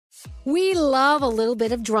We love a little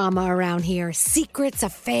bit of drama around here. Secrets,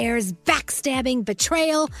 affairs, backstabbing,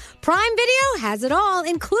 betrayal. Prime Video has it all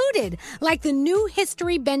included. Like the new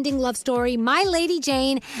history-bending love story, My Lady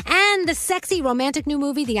Jane, and the sexy romantic new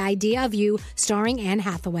movie, The Idea of You, starring Anne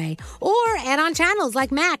Hathaway. Or add-on channels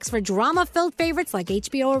like Max for drama-filled favorites like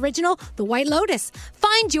HBO original, The White Lotus.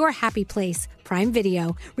 Find your happy place. Prime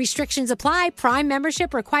Video. Restrictions apply. Prime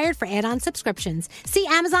membership required for add-on subscriptions. See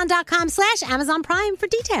Amazon.com/Amazon Prime for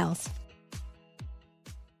details.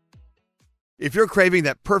 If you're craving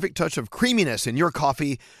that perfect touch of creaminess in your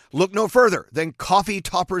coffee, look no further than Coffee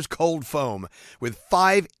Topper's Cold Foam with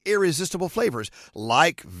 5 irresistible flavors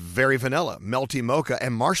like very vanilla, melty mocha,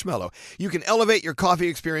 and marshmallow. You can elevate your coffee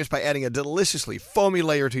experience by adding a deliciously foamy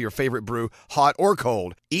layer to your favorite brew, hot or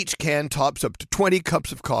cold. Each can tops up to 20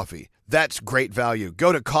 cups of coffee. That's great value.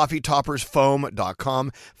 Go to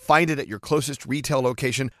coffeetoppersfoam.com, find it at your closest retail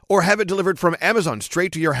location, or have it delivered from Amazon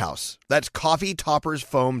straight to your house. That's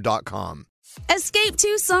coffeetoppersfoam.com. Escape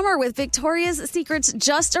to summer with Victoria's Secret's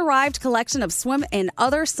just arrived collection of swim and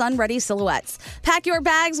other sun-ready silhouettes. Pack your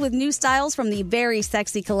bags with new styles from the Very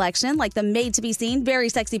Sexy collection, like the made-to-be-seen Very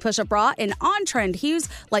Sexy push-up bra, and on-trend hues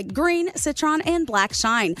like green, citron, and black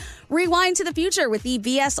shine. Rewind to the future with the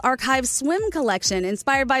VS Archive Swim collection,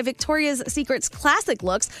 inspired by Victoria's Secret's classic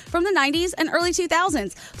looks from the 90s and early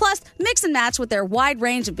 2000s. Plus, mix and match with their wide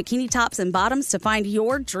range of bikini tops and bottoms to find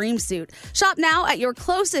your dream suit. Shop now at your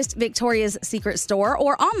closest Victoria's Secret store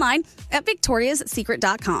or online at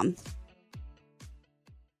victoriassecret.com.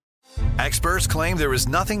 Experts claim there is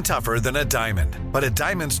nothing tougher than a diamond. But at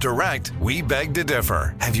Diamonds Direct, we beg to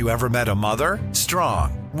differ. Have you ever met a mother?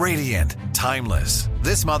 Strong, radiant, timeless.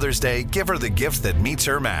 This Mother's Day, give her the gift that meets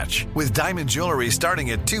her match. With diamond jewelry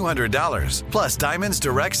starting at $200. Plus Diamonds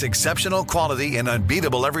Direct's exceptional quality and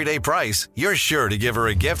unbeatable everyday price, you're sure to give her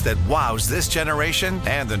a gift that wows this generation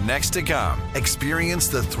and the next to come. Experience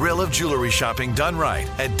the thrill of jewelry shopping done right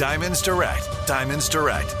at Diamonds Direct. Diamonds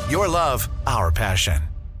Direct. Your love, our passion.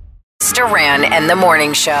 Duran and the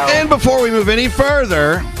Morning Show. And before we move any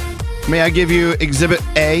further, may I give you Exhibit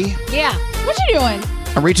A? Yeah. What you doing?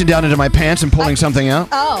 I'm reaching down into my pants and pulling something out.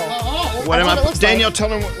 Oh. What am I? Danielle, tell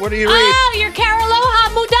me, what do you read? Oh, your Caraloha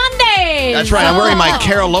Mudande. That's right. I'm wearing my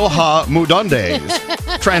Caraloha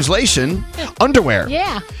Mudondes. Translation, underwear.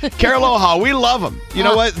 Yeah. Caraloha, we love them. You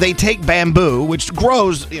know what? They take bamboo, which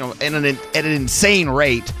grows, at an insane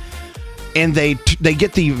rate, and they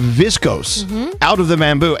get the viscose out of the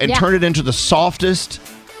bamboo and turn it into the softest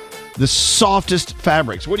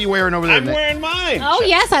fabrics. What are you wearing over there? I'm wearing mine. Oh,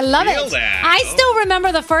 yes, I love it. That. I still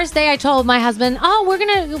remember the first day I told my husband, we're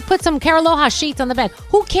going to put some Caraloha sheets on the bed.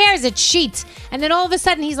 Who cares? It's sheets. And then all of a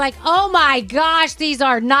sudden he's like, oh my gosh, these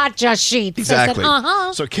are not just sheets. Exactly. I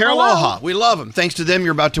said, So Caraloha, we love them. Thanks to them,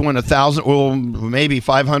 you're about to win 1,000, well, maybe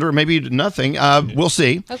 500, maybe nothing. We'll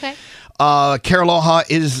see. Okay. Caraloha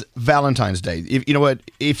is Valentine's Day. You know what?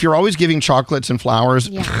 If you're always giving chocolates and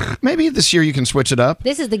flowers, maybe this year you can switch it up.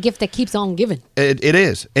 This is the gift that keeps on giving. It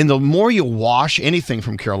is. And the more you wash anything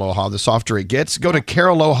from Caraloha, the softer it gets. Go to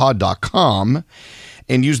Caraloha.com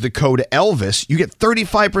and use the code ELVIS. You get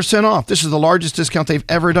 35% off. This is the largest discount they've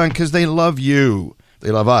ever done because they love you.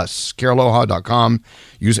 They love us. Caraloha.com.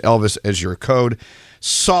 Use ELVIS as your code.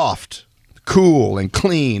 Soft, cool and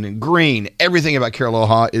clean and green. Everything about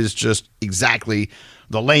Caraloha is just exactly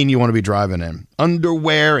the lane you want to be driving in.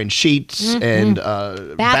 Underwear and sheets and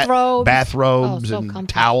bathrobes and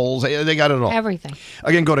towels. They got it all. Everything.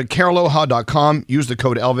 Again, go to Caraloha.com. Use the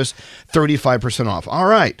code ELVIS. 35% off. All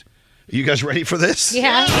right. You guys ready for this?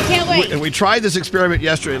 Yeah. I can't wait. We tried this experiment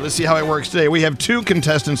yesterday. Let's see how it works today. We have 2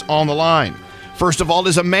 contestants on the line. First of all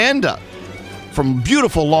is Amanda from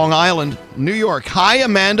beautiful Long Island, New York. Hi,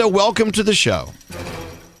 Amanda. Welcome to the show.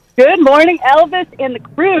 Good morning, Elvis and the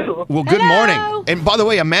crew. Well, good morning. And by the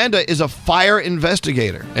way, Amanda is a fire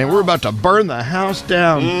investigator, and we're about to burn the house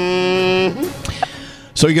down.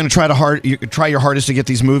 So you're going to try your hardest to get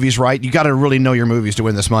these movies right. You got to really know your movies to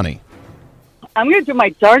win this money. I'm going to do my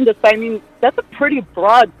darndest. I mean, that's a pretty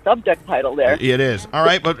broad subject title there. It is. All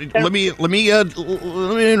right, but let me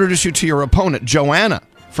introduce you to your opponent, Joanna,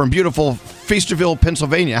 from beautiful Feasterville,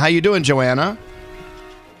 Pennsylvania. How you doing, Joanna?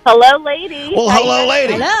 Hello, lady. Well, hello,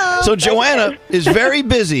 lady. Hello. So Joanna is very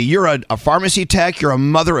busy. You're a pharmacy tech. You're a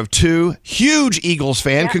mother of 2. Huge Eagles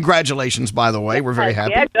fan. Yeah. Congratulations, by the way. We're very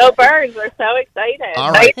happy. Yeah, go Birds. We're so excited.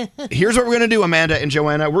 All right. Here's what we're going to do, Amanda and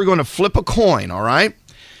Joanna. We're going to flip a coin, all right?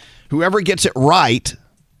 Whoever gets it right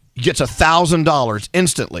gets $1,000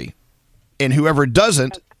 instantly. And whoever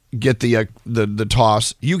doesn't get the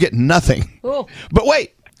toss, you get nothing. Ooh. But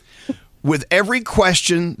wait. With every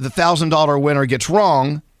question the $1,000 winner gets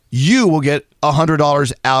wrong, you will get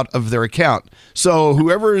 $100 out of their account. So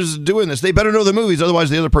whoever is doing this, they better know the movies, otherwise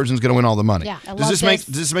the other person's going to win all the money. Yeah, I does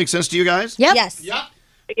this make sense to you guys? Yep. Yes.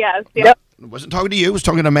 Yes. Yep. I wasn't talking to you. I was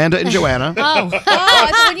talking to Amanda and Joanna. I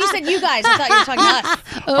thought when you said you guys, I thought you were talking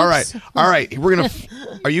to us. All right. We're gonna.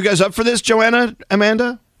 Are you guys up for this, Joanna,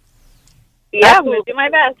 Amanda? Yeah, I'm going to do my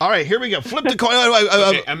best. All right, here we go. Flip the coin.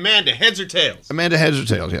 Okay, Amanda, heads or tails? Amanda, heads or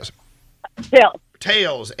tails? Yes. Tails.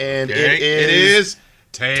 Tails, and Okay, it is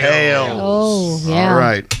tails. Oh, yeah. All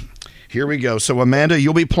right, here we go. So Amanda,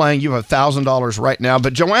 you'll be playing. You have $1,000 right now,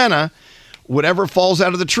 but Joanna, whatever falls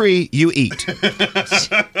out of the tree, you eat. Does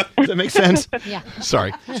that make sense? Yeah.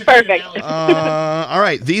 Sorry. Perfect. All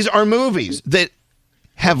right, these are movies that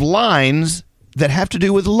have lines that have to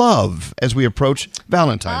do with love as we approach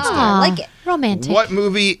Valentine's Day. I like it. Romantic. What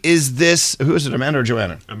movie is this? Who is it, Amanda or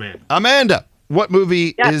Joanna? Amanda. Amanda, what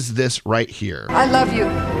movie is this right here? I love you.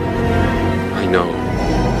 I know.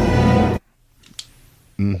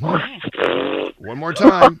 One more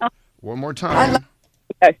time. One more time.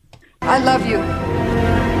 I love you.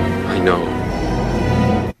 I know.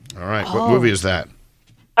 All right, what movie is that?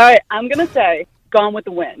 All right, I'm going to say Gone with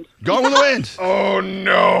the Wind. Gone with the Wind. Oh,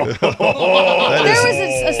 no. There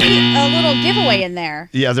was a little giveaway in there.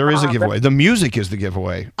 Yeah, there is a giveaway. The music is the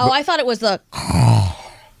giveaway. Oh, I thought it was the.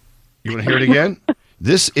 You want to hear it again?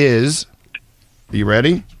 This is. Are you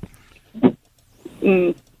ready?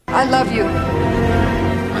 I love you.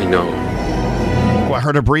 I know. Oh, I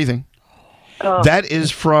heard her breathing. That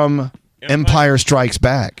is from Empire Strikes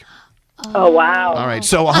Back. Oh, wow. All right,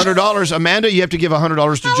 so $100. Amanda, you have to give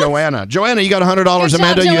 $100 to Joanna. Joanna, you got $100.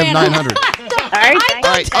 Amanda, you have $900. All right, thanks.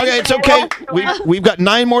 All right, okay, it's okay. We've got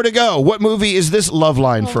 9 more to go. What movie is this love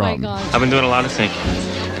line Oh, my from? God. I've been doing a lot of thinking.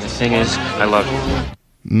 And the thing is, I love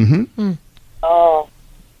you. Oh,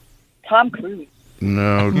 Tom Cruise.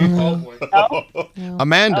 No.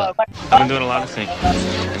 Amanda. I've been doing a lot of thinking.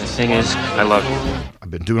 And the thing is, I love you.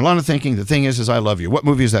 I've been doing a lot of thinking. The thing is I love you. What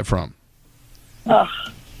movie is that from?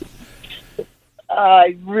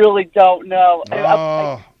 I really don't know.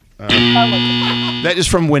 That is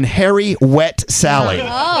from When Harry Wet Sally.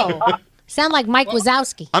 Oh. Sound like Mike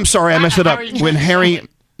Wazowski. I'm sorry, I messed it up. When Harry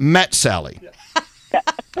Met Sally.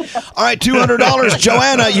 All right, $200.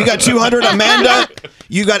 Joanna, you got $200. Amanda,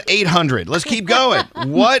 you got $800. Let's keep going.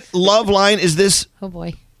 What love line is this Oh,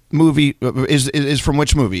 boy. movie? Is from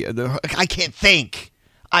which movie? I can't think.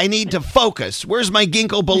 I need to focus. Where's my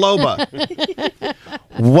ginkgo biloba?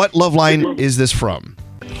 What love line is this from?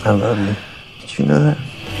 I love you. Did you know that?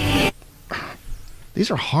 These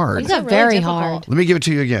are hard. These are very hard. Let me give it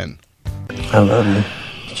to you again. I love you.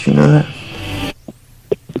 Did you know that?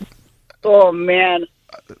 Oh, man.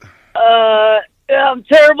 I'm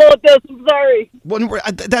terrible at this. I'm sorry.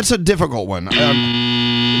 That's a difficult one.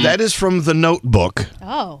 That is from The Notebook.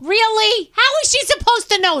 Oh. Really? How is she supposed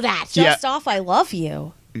to know that? Just off, I love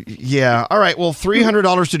you. Yeah. All right. Well,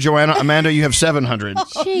 $300 to Joanna. Amanda, you have $700.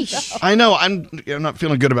 Sheesh. I know. I'm not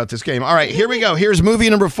feeling good about this game. All right. Here we go. Here's movie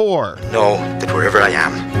number 4. Know that wherever I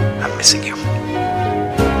am, I'm missing you.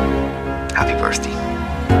 Happy birthday.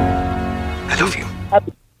 I love you.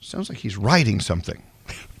 Sounds like he's writing something.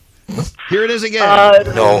 Here it is again.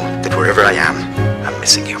 Know that wherever I am, I'm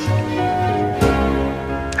missing you.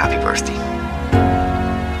 Happy birthday.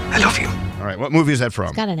 I love you. All right. What movie is that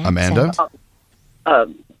from? got an Amanda? accent.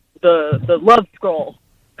 The Love Scroll.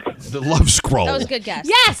 The Love Scroll. That was a good guess.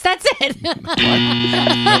 Yes, that's it. No,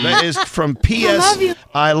 that is from P.S.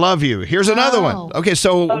 I Love You. Here's another one. Okay,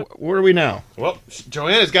 so where are we now? Well,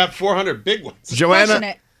 Joanna's got 400 big ones. Joanna? Crushing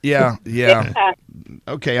it. Yeah.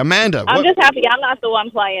 Okay, Amanda. I'm just happy I'm not the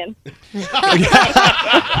one playing.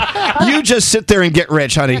 You just sit there and get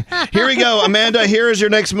rich, honey. Here we go. Amanda, here is your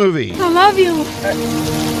next movie. I love you.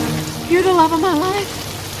 You're the love of my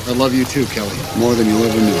life. I love you too, Kelly. More than you'll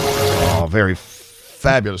ever know. Oh, very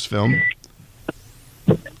fabulous film.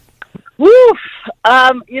 Woof.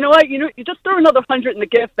 You know what? You just throw another 100 in the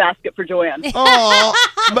gift basket for Joanne. Oh,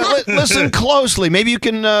 but listen closely. Maybe you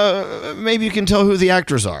can tell who the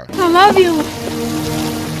actors are. I love you.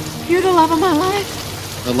 You're the love of my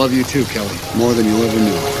life. I love you too, Kelly. More than you'll ever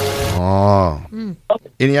know. Oh.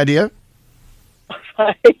 Any idea?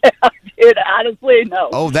 Dude, honestly, no.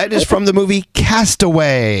 Oh, that is from the movie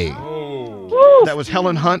Castaway. That was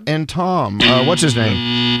Helen Hunt and Tom. What's his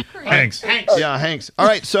name? Hanks. Yeah, Hanks. All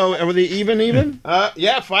right, so are they even?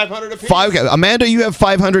 Yeah, 500 apiece. Amanda, you have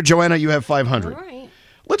 500. Joanna, you have 500. All right.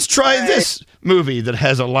 Let's try this movie that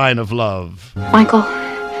has a line of love. Michael,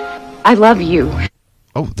 I love you.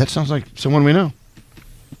 Oh, that sounds like someone we know.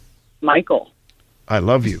 Michael. I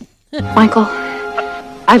love you. Michael,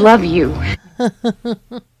 I love you.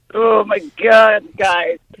 Oh, my God,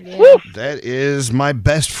 guys. That is my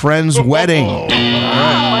best friend's wedding. All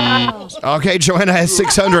right. Okay, Joanna has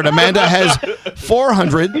 600. Amanda has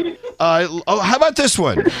 400. How about this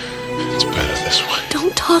one? It's better this way.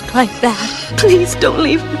 Don't talk like that. Please don't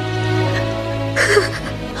leave me.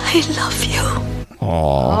 I love you.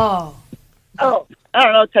 Aww. Oh, I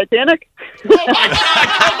don't know, Titanic? Oh, my God.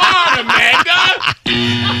 Come on, Amanda.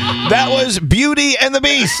 That was Beauty and the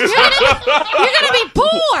Beast. You're gonna be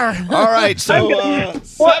poor. All right, so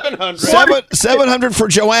 700. 700 for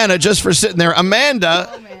Joanna just for sitting there. Amanda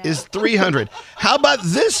is 300. How about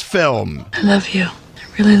this film? I love you. I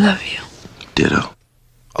really love you. Ditto.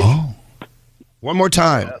 Oh. One more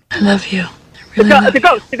time. I love you. I really love you. The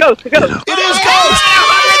Ghost. It is Ghost.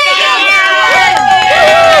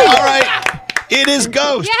 All right. It is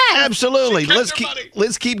Ghost. Yes. Absolutely. Let's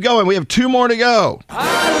keep going. We have 2 more to go.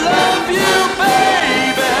 I love you,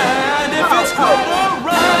 baby. And if it's cold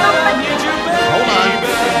around, need you, baby,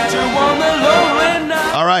 to warm the lonely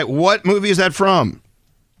night. All right. What movie is that from?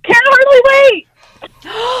 Can't hardly wait.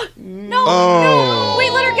 No. Oh.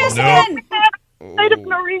 Wait, let her guess again. I have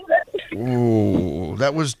no reason. Ooh,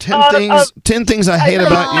 that was 10 things I hate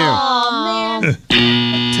about you. Oh, man.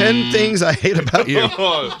 10 things I hate about you.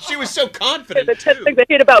 Oh, she was so confident. The 10 things I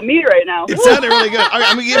hate about me right now. It sounded really good. All right,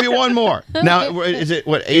 I'm going to give you one more. Now, is it,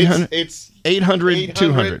 what, 800? It's 800,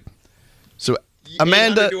 200. So,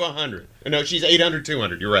 Amanda. 800 to 100. No, she's 800,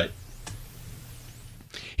 200. You're right.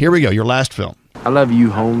 Here we go. Your last film. I love you,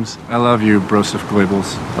 Holmes. I love you, Broseph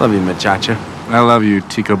Goebbels. I love you, Machacha. I love you,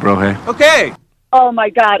 Tico Brohe. Okay. Oh, my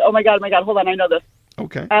God. Hold on, I know this.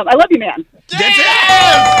 Okay. I love you, man. That's it!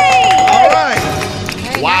 All right.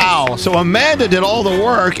 Wow. So Amanda did all the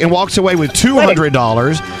work and walks away with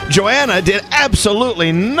 $200. Joanna did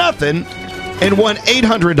absolutely nothing and won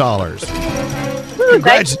 $800.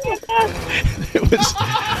 Congrats.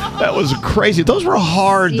 That was crazy. Those were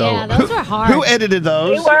hard, though. Yeah, those were hard. Who edited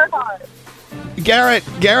those? They were hard. Garrett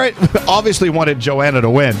obviously wanted Joanna to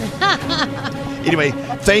win. Anyway,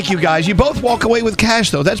 thank you guys. You both walk away with cash,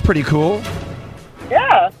 though. That's pretty cool.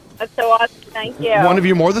 Yeah. That's so awesome. Thank you. One of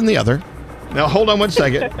you more than the other. Now, hold on one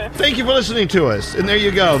second. Thank you for listening to us. And there you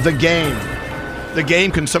go. The game. The game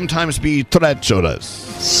can sometimes be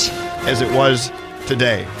treacherous, as it was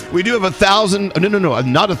today. We do have not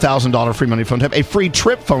 $1,000 free money phone tap, a free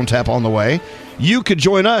trip phone tap on the way. You could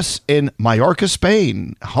join us in Mallorca,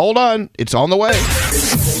 Spain. Hold on. It's on the way.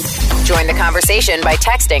 Join the conversation by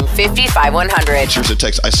texting 55100. Here's a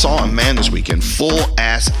text. I saw a man this weekend, full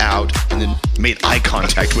ass out, and then made eye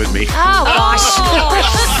contact with me. Oh, gosh.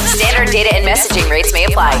 Standard data and messaging rates may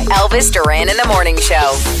apply. Elvis Duran in the Morning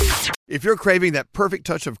Show. If you're craving that perfect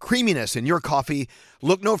touch of creaminess in your coffee,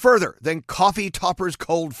 look no further than Coffee Topper's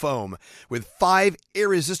Cold Foam. With 5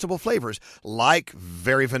 irresistible flavors like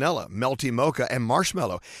Very Vanilla, Melty Mocha, and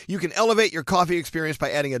Marshmallow. You can elevate your coffee experience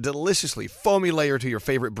by adding a deliciously foamy layer to your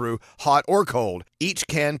favorite brew, hot or cold. Each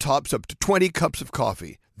can tops up to 20 cups of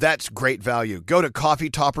coffee. That's great value. Go to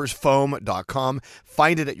coffeetoppersfoam.com,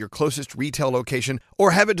 find it at your closest retail location,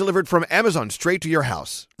 or have it delivered from Amazon straight to your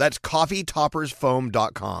house. That's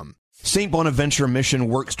coffeetoppersfoam.com. St. Bonaventure Mission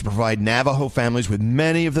works to provide Navajo families with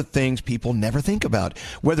many of the things people never think about.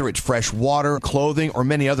 Whether it's fresh water, clothing, or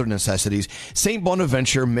many other necessities, St.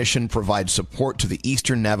 Bonaventure Mission provides support to the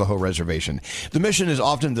Eastern Navajo Reservation. The mission is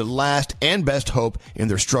often the last and best hope in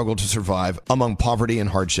their struggle to survive among poverty and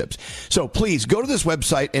hardships. So please go to this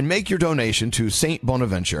website and make your donation to St.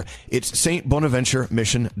 Bonaventure. It's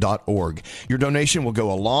stbonaventuremission.org. Your donation will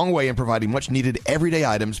go a long way in providing much needed everyday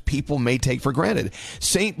items people may take for granted.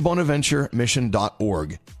 stbonaventuremission.org.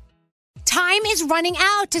 Time is running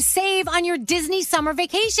out to save on your Disney summer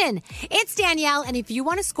vacation. It's Danielle, and if you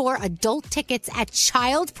want to score adult tickets at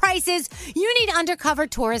child prices, you need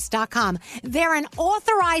UndercoverTourist.com. They're an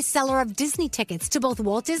authorized seller of Disney tickets to both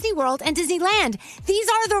Walt Disney World and Disneyland. These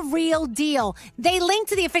are the real deal. They link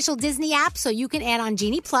to the official Disney app so you can add on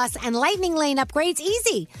Genie Plus and Lightning Lane upgrades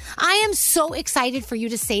easy. I am so excited for you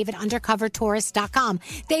to save at UndercoverTourist.com.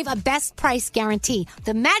 They've a best price guarantee.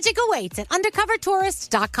 The magic awaits at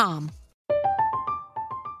UndercoverTourist.com.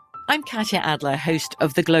 I'm Katya Adler, host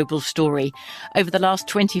of The Global Story. Over the last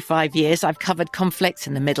 25 years, I've covered conflicts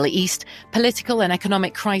in the Middle East, political and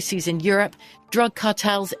economic crises in Europe, drug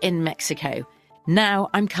cartels in Mexico. Now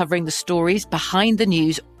I'm covering the stories behind the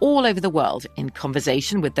news all over the world in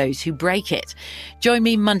conversation with those who break it. Join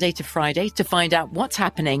me Monday to Friday to find out what's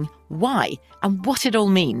happening, why, and what it all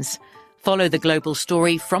means. Follow The Global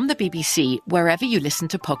Story from the BBC wherever you listen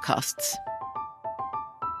to podcasts.